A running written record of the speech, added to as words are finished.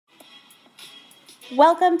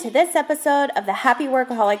Welcome to this episode of the Happy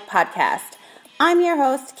Workaholic Podcast. I'm your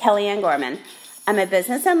host, Kellyanne Gorman. I'm a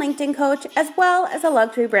business and LinkedIn coach as well as a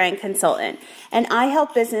luxury brand consultant, and I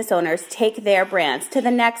help business owners take their brands to the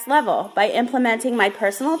next level by implementing my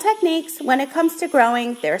personal techniques when it comes to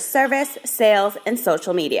growing their service, sales, and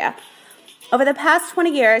social media. Over the past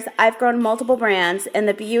 20 years, I've grown multiple brands in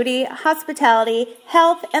the beauty, hospitality,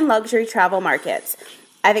 health, and luxury travel markets.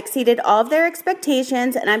 I've exceeded all of their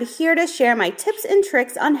expectations, and I'm here to share my tips and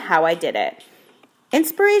tricks on how I did it.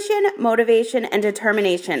 Inspiration, motivation, and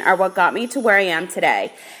determination are what got me to where I am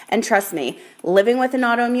today. And trust me, living with an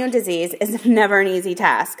autoimmune disease is never an easy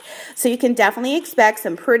task. So you can definitely expect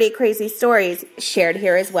some pretty crazy stories shared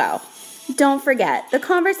here as well. Don't forget, the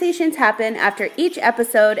conversations happen after each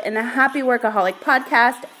episode in the Happy Workaholic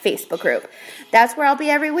Podcast Facebook group. That's where I'll be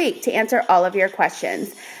every week to answer all of your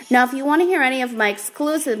questions. Now, if you want to hear any of my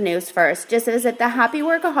exclusive news first, just visit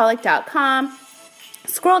thehappyworkaholic.com,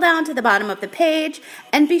 scroll down to the bottom of the page,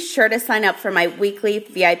 and be sure to sign up for my weekly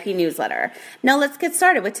VIP newsletter. Now, let's get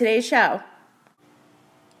started with today's show.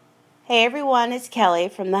 Hey everyone, it's Kelly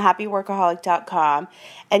from thehappyworkaholic.com,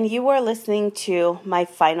 and you are listening to my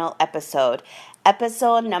final episode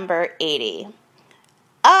number 80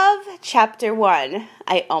 of Chapter 1.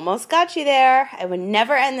 I almost got you there. I would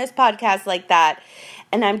never end this podcast like that,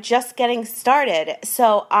 and I'm just getting started.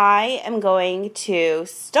 So I am going to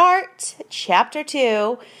start Chapter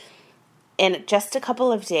 2 in just a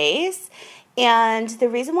couple of days. And the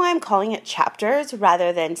reason why I'm calling it chapters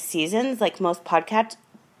rather than seasons like most podcasters,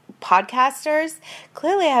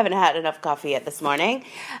 clearly I haven't had enough coffee yet this morning,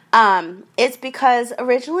 it's because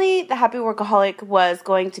originally The Happy Workaholic was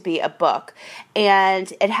going to be a book,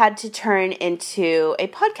 and it had to turn into a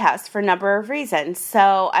podcast for a number of reasons.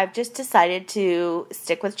 So I've just decided to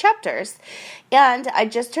stick with chapters. And I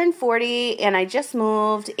just turned 40, and I just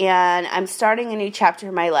moved, and I'm starting a new chapter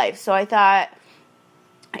in my life. So I thought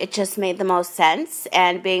it just made the most sense.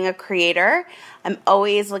 And being a creator, I'm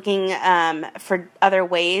always looking for other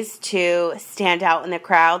ways to stand out in the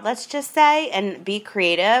crowd, let's just say, and be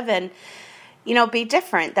creative and, be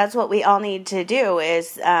different. That's what we all need to do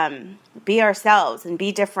is be ourselves and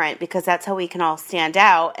be different, because that's how we can all stand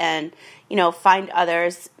out and, find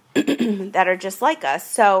others that are just like us.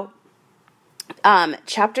 So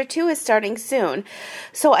Chapter 2 is starting soon.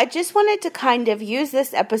 So I just wanted to kind of use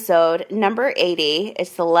this episode, number 80.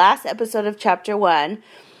 It's the last episode of Chapter 1.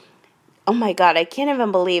 Oh my God, I can't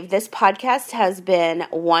even believe this podcast has been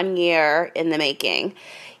 1 year in the making.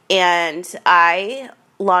 And I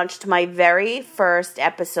launched my very first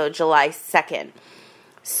episode July 2nd.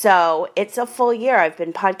 So it's a full year I've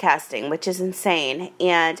been podcasting, which is insane.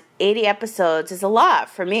 And 80 episodes is a lot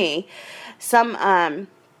for me. Some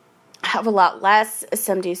have a lot less,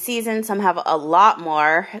 some do seasons, some have a lot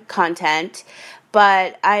more content,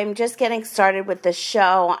 but I'm just getting started with the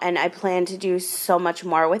show, and I plan to do so much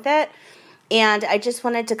more with it. And I just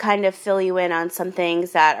wanted to kind of fill you in on some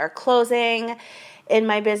things that are closing in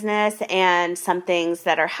my business and some things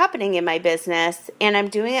that are happening in my business, and I'm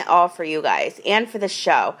doing it all for you guys and for the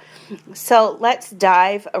show. So let's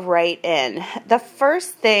dive right in. The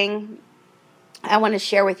first thing I want to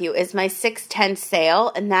share with you is my 6/10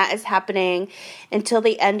 sale, and that is happening until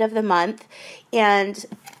the end of the month. And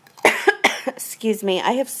excuse me,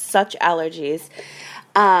 I have such allergies.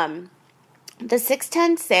 The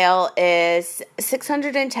 6/10 sale is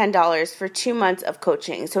 $610 for 2 months of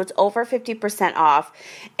coaching, so it's over 50% off.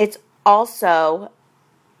 It's also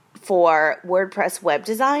for WordPress web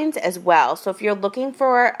designs as well. So if you're looking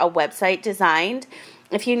for a website designed,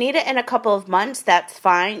 if you need it in a couple of months, that's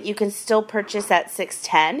fine. You can still purchase at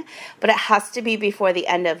 $610, but it has to be before the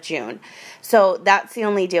end of June. So that's the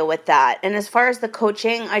only deal with that. And as far as the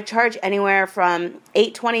coaching, I charge anywhere from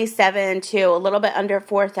 $827 to a little bit under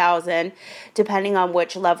 $4,000, depending on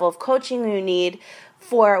which level of coaching you need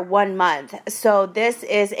for 1 month. So this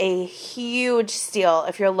is a huge steal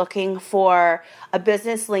if you're looking for a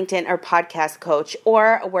business, LinkedIn, or podcast coach,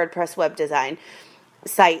 or a WordPress web design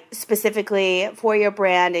site specifically for your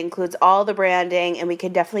brand. It includes all the branding, and we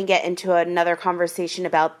can definitely get into another conversation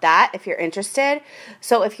about that if you're interested.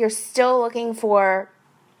 So if you're still looking for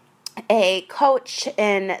a coach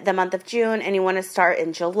in the month of June and you want to start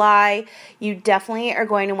in July, you definitely are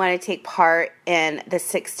going to want to take part in the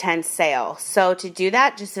 6/10 sale. So to do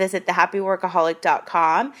that, just visit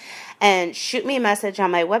thehappyworkaholic.com and shoot me a message on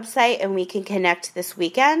my website, and we can connect this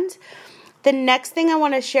weekend. The next thing I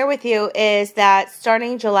want to share with you is that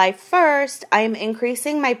starting July 1st, I am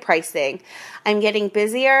increasing my pricing. I'm getting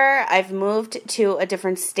busier. I've moved to a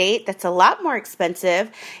different state that's a lot more expensive,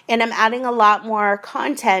 and I'm adding a lot more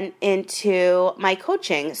content into my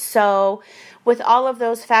coaching. So with all of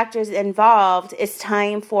those factors involved, it's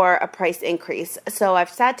time for a price increase. So I've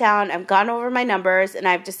sat down, I've gone over my numbers, and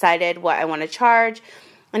I've decided what I want to charge,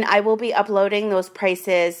 and I will be uploading those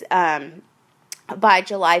prices by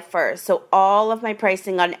July 1st. So all of my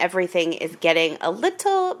pricing on everything is getting a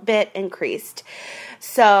little bit increased.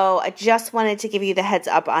 So I just wanted to give you the heads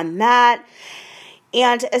up on that.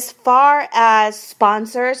 And as far as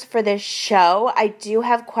sponsors for this show, I do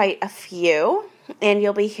have quite a few, and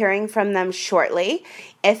you'll be hearing from them shortly.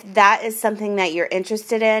 If that is something that you're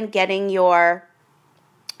interested in, getting your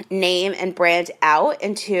name and brand out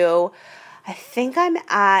into, I think I'm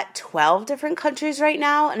at 12 different countries right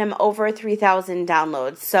now, and I'm over 3,000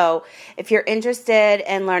 downloads. So if you're interested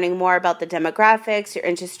in learning more about the demographics, you're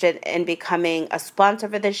interested in becoming a sponsor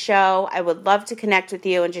for this show, I would love to connect with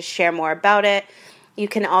you and just share more about it. You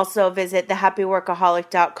can also visit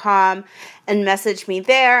thehappyworkaholic.com and message me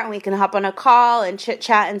there, and we can hop on a call and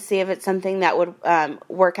chit-chat and see if it's something that would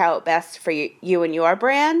work out best for you and your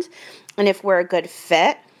brand, and if we're a good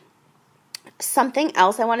fit. Something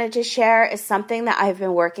else I wanted to share is something that I've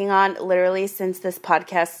been working on literally since this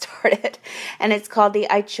podcast started, and it's called the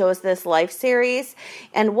I Chose This Life series.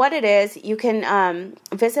 And what it is, you can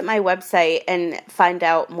visit my website and find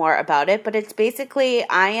out more about it, but it's basically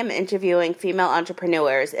I am interviewing female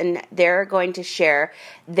entrepreneurs, and they're going to share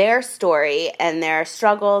their story and their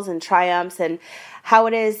struggles and triumphs and how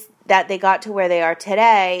it is that they got to where they are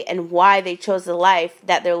today and why they chose the life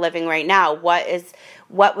that they're living right now.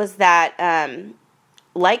 What was that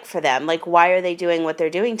like for them? Like, why are they doing what they're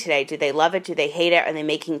doing today? Do they love it? Do they hate it? Are they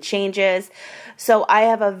making changes? So I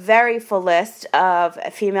have a very full list of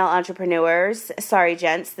female entrepreneurs. Sorry,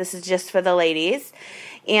 gents, this is just for the ladies.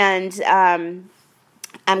 And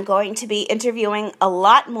I'm going to be interviewing a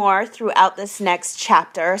lot more throughout this next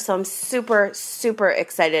chapter. So I'm super, super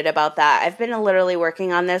excited about that. I've been literally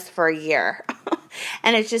working on this for a year.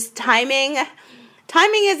 And it's just timing.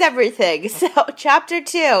 Timing is everything. So chapter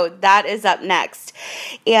 2, that is up next.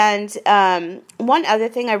 And one other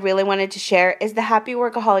thing I really wanted to share is the Happy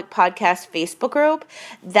Workaholic Podcast Facebook group.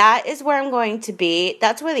 That is where I'm going to be.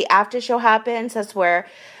 That's where the after show happens. That's where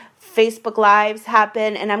Facebook Lives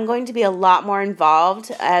happen. And I'm going to be a lot more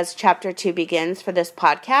involved as chapter 2 begins for this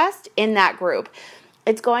podcast in that group.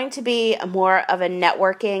 It's going to be more of a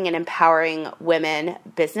networking and empowering women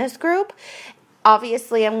business group.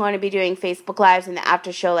 Obviously, I'm going to be doing Facebook Lives and the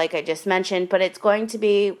after show like I just mentioned, but it's going to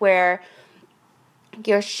be where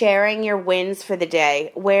you're sharing your wins for the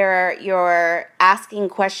day, where you're asking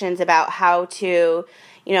questions about how to,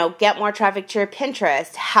 get more traffic to your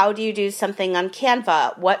Pinterest. How do you do something on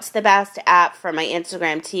Canva? What's the best app for my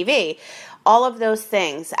Instagram TV? All of those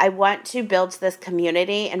things. I want to build this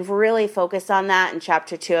community and really focus on that in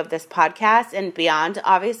chapter 2 of this podcast and beyond,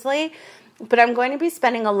 obviously. But I'm going to be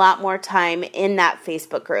spending a lot more time in that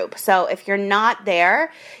Facebook group. So if you're not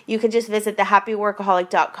there, you can just visit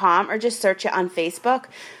thehappyworkaholic.com or just search it on Facebook.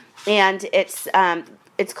 And it's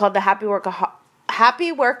called the Happy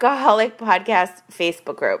Workaholic Podcast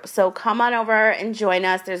Facebook group. So come on over and join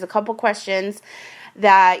us. There's a couple questions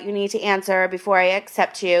that you need to answer before I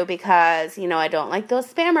accept you because, I don't like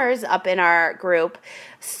those spammers up in our group.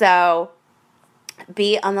 So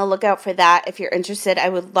be on the lookout for that. If you're interested, I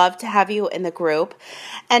would love to have you in the group.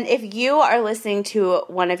 And if you are listening to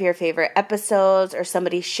one of your favorite episodes or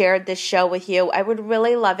somebody shared this show with you, I would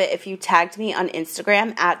really love it if you tagged me on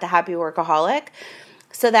Instagram at The Happy Workaholic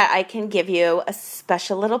so that I can give you a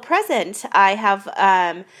special little present. I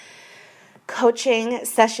have coaching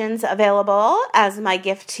sessions available as my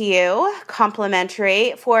gift to you,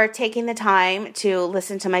 complimentary, for taking the time to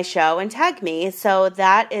listen to my show and tag me. So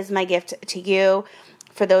that is my gift to you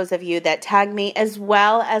for those of you that tag me, as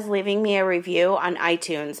well as leaving me a review on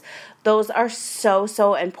iTunes. Those are so,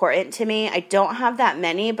 so important to me. I don't have that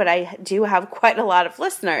many, but I do have quite a lot of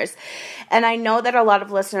listeners. And I know that a lot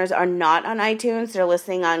of listeners are not on iTunes. They're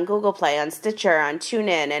listening on Google Play, on Stitcher, on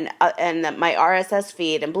TuneIn, and my RSS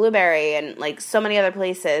feed, and Blueberry, and like so many other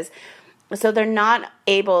places. So they're not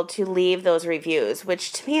able to leave those reviews,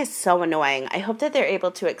 which to me is so annoying. I hope that they're able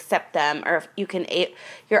to accept them, or if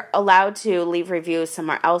you're allowed to leave reviews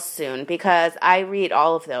somewhere else soon, because I read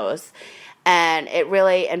all of those. And it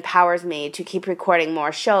really empowers me to keep recording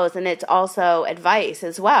more shows. And it's also advice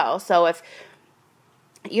as well. So if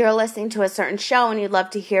you're listening to a certain show and you'd love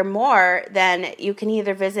to hear more, then you can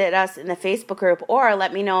either visit us in the Facebook group or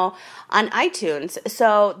let me know on iTunes.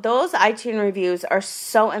 So those iTunes reviews are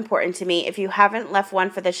so important to me. If you haven't left one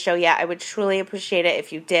for this show yet, I would truly appreciate it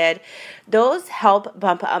if you did. Those help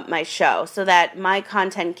bump up my show so that my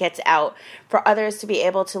content gets out for others to be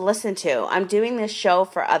able to listen to. I'm doing this show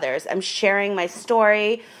for others. I'm sharing my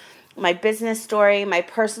story, my business story, my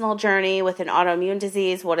personal journey with an autoimmune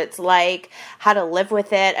disease, what it's like, how to live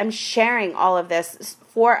with it. I'm sharing all of this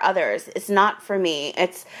for others. It's not for me.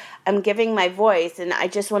 I'm giving my voice, and I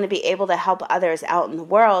just want to be able to help others out in the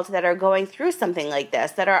world that are going through something like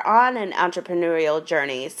this, that are on an entrepreneurial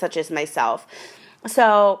journey, such as myself.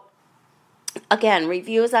 So again,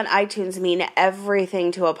 reviews on iTunes mean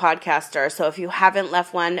everything to a podcaster. So if you haven't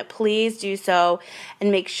left one, please do so and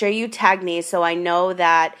make sure you tag me so I know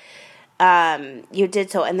that you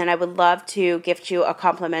did so. And then I would love to gift you a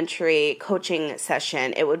complimentary coaching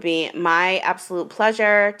session. It would be my absolute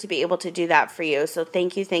pleasure to be able to do that for you. So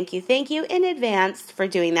thank you in advance for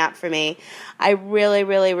doing that for me. I really,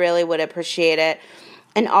 really, really would appreciate it.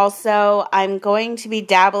 And also, I'm going to be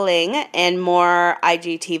dabbling in more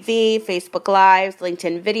IGTV, Facebook Lives,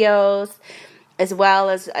 LinkedIn videos, as well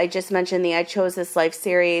as I just mentioned the I Chose This Life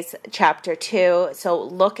series, Chapter 2. So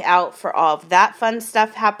look out for all of that fun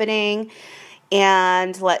stuff happening.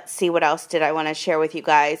 And let's see, what else did I want to share with you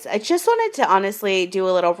guys? I just wanted to honestly do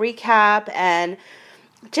a little recap and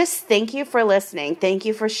just thank you for listening. Thank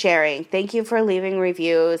you for sharing. Thank you for leaving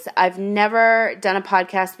reviews. I've never done a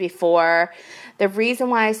podcast before. The reason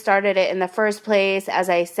why I started it in the first place, as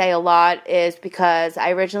I say a lot, is because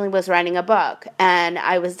I originally was writing a book and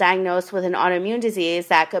I was diagnosed with an autoimmune disease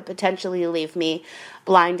that could potentially leave me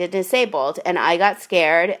blind and disabled. And I got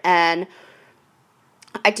scared and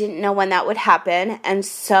I didn't know when that would happen. And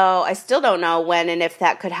so I still don't know when and if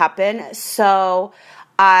that could happen. So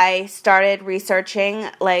I started researching,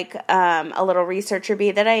 like a little researcher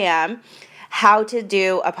bee that I am, how to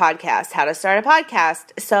do a podcast, how to start a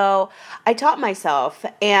podcast. So I taught myself,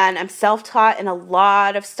 and I'm self-taught in a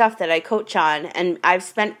lot of stuff that I coach on, and I've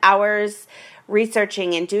spent hours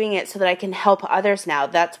researching and doing it so that I can help others now.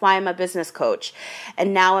 That's why I'm a business coach.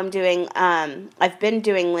 And now I'm doing, I've been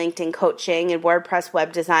doing LinkedIn coaching and WordPress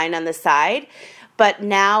web design on the side, but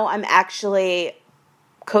now I'm actually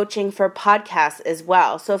coaching for podcasts as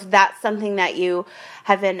well. So if that's something that you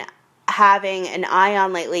have been having an eye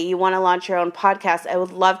on lately, you want to launch your own podcast, I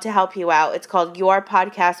would love to help you out. It's called Your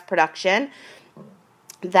Podcast Production.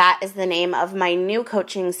 That is the name of my new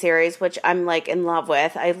coaching series, which I'm like in love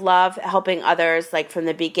with. I love helping others like from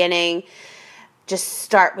the beginning, just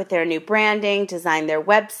start with their new branding, design their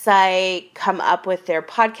website, come up with their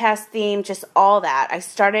podcast theme, just all that. I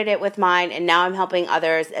started it with mine and now I'm helping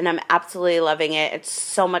others and I'm absolutely loving it. It's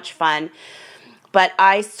so much fun. But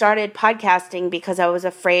I started podcasting because I was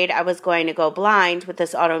afraid I was going to go blind with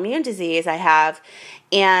this autoimmune disease I have.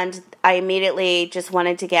 And I immediately just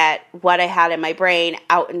wanted to get what I had in my brain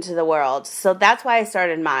out into the world. So that's why I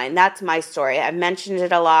started mine. That's my story. I've mentioned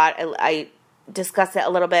it a lot. I discussed it a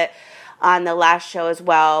little bit on the last show as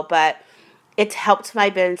well. But it's helped my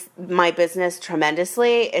business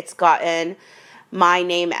tremendously. It's gotten my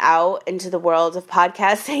name out into the world of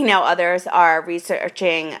podcasting. Now others are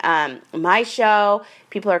researching my show.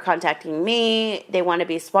 People are contacting me. They want to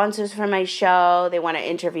be sponsors for my show. They want to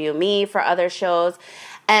interview me for other shows.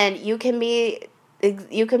 And you can be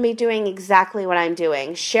doing exactly what I'm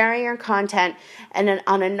doing, sharing your content and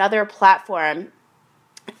on another platform.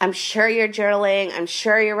 I'm sure you're journaling. I'm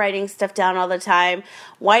sure you're writing stuff down all the time.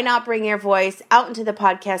 Why not bring your voice out into the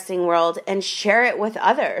podcasting world and share it with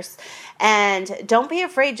others? And don't be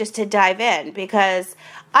afraid just to dive in, because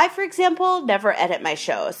I, for example, never edit my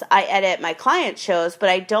shows. I edit my clients' shows, but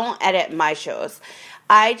I don't edit my shows.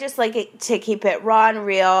 I just like it to keep it raw and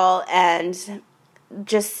real, and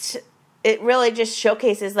just it really just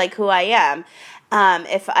showcases like who I am.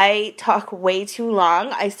 If I talk way too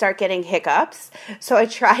long, I start getting hiccups. So I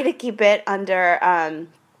try to keep it under,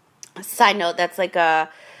 side note, that's like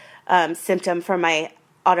a symptom for my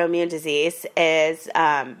autoimmune disease is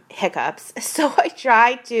hiccups. So I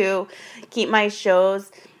try to keep my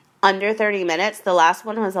shows under 30 minutes. The last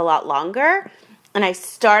one was a lot longer, and I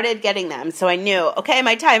started getting them. So I knew, okay,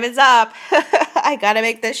 my time is up. I got to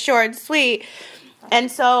make this short and sweet. And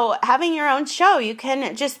so having your own show, you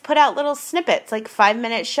can just put out little snippets, like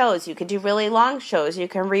 5-minute shows. You could do really long shows. You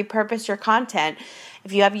can repurpose your content.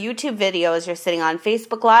 If you have YouTube videos you're sitting on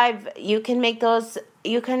Facebook Live, you can make those,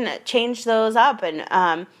 you can change those up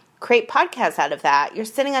and create podcasts out of that. You're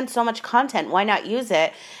sitting on so much content. Why not use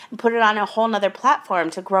it and put it on a whole nother platform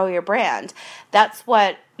to grow your brand? That's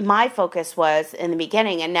what my focus was in the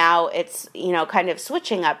beginning. And now it's, kind of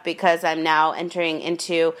switching up because I'm now entering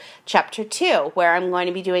into chapter 2, where I'm going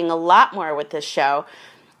to be doing a lot more with this show.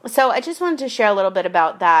 So I just wanted to share a little bit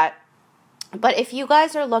about that. But if you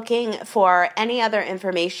guys are looking for any other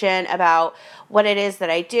information about what it is that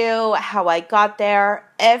I do, how I got there,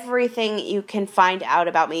 everything you can find out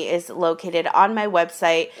about me is located on my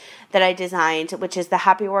website that I designed, which is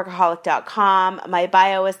thehappyworkaholic.com. My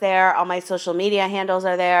bio is there. All my social media handles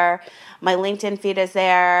are there. My LinkedIn feed is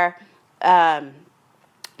there.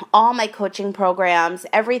 All my coaching programs,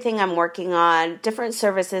 everything I'm working on, different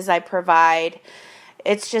services I provide.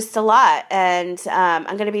 It's just a lot, and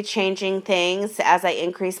I'm going to be changing things as I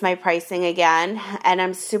increase my pricing again, and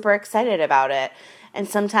I'm super excited about it. And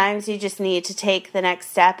sometimes you just need to take the next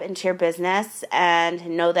step into your business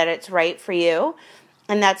and know that it's right for you,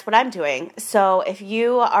 and that's what I'm doing. So if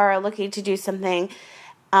you are looking to do something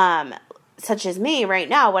such as me right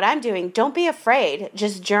now, what I'm doing, don't be afraid.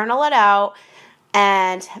 Just journal it out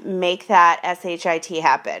and make that SHIT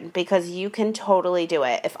happen, because you can totally do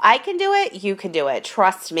it. If I can do it, you can do it.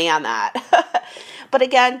 Trust me on that. But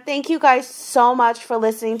again, thank you guys so much for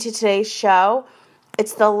listening to today's show.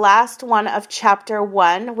 It's the last one of chapter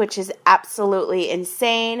 1, which is absolutely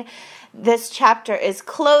insane. This chapter is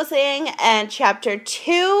closing, and chapter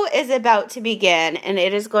 2 is about to begin, and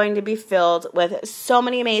it is going to be filled with so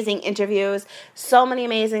many amazing interviews, so many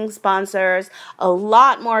amazing sponsors, a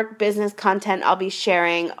lot more business content I'll be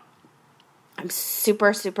sharing. I'm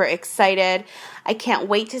super, super excited. I can't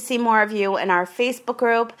wait to see more of you in our Facebook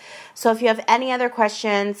group. So if you have any other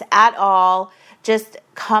questions at all, just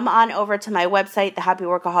come on over to my website,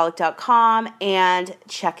 thehappyworkaholic.com, and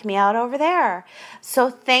check me out over there. So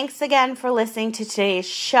thanks again for listening to today's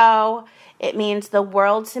show. It means the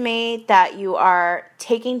world to me that you are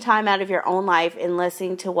taking time out of your own life and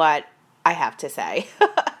listening to what I have to say.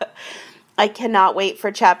 I cannot wait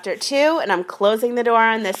for chapter 2, and I'm closing the door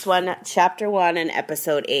on this one, chapter 1 and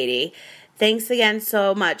episode 80. Thanks again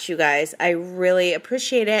so much, you guys. I really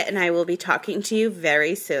appreciate it, and I will be talking to you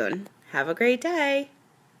very soon. Have a great day.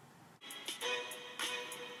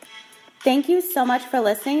 Thank you so much for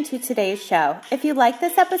listening to today's show. If you like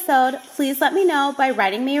this episode, please let me know by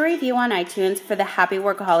writing me a review on iTunes for the Happy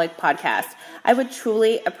Workaholic podcast. I would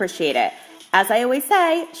truly appreciate it. As I always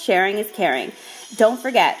say, sharing is caring. Don't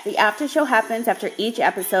forget, the after show happens after each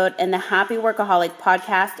episode in the Happy Workaholic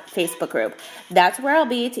podcast Facebook group. That's where I'll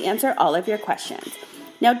be to answer all of your questions.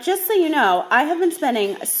 Now, just so you know, I have been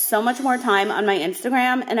spending so much more time on my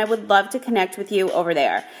Instagram, and I would love to connect with you over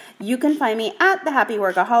there. You can find me at The Happy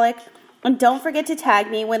Workaholic, and don't forget to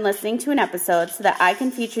tag me when listening to an episode so that I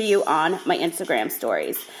can feature you on my Instagram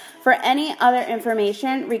stories. For any other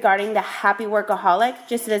information regarding The Happy Workaholic,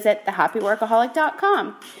 just visit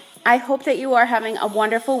thehappyworkaholic.com. I hope that you are having a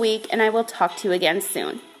wonderful week, and I will talk to you again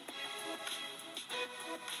soon.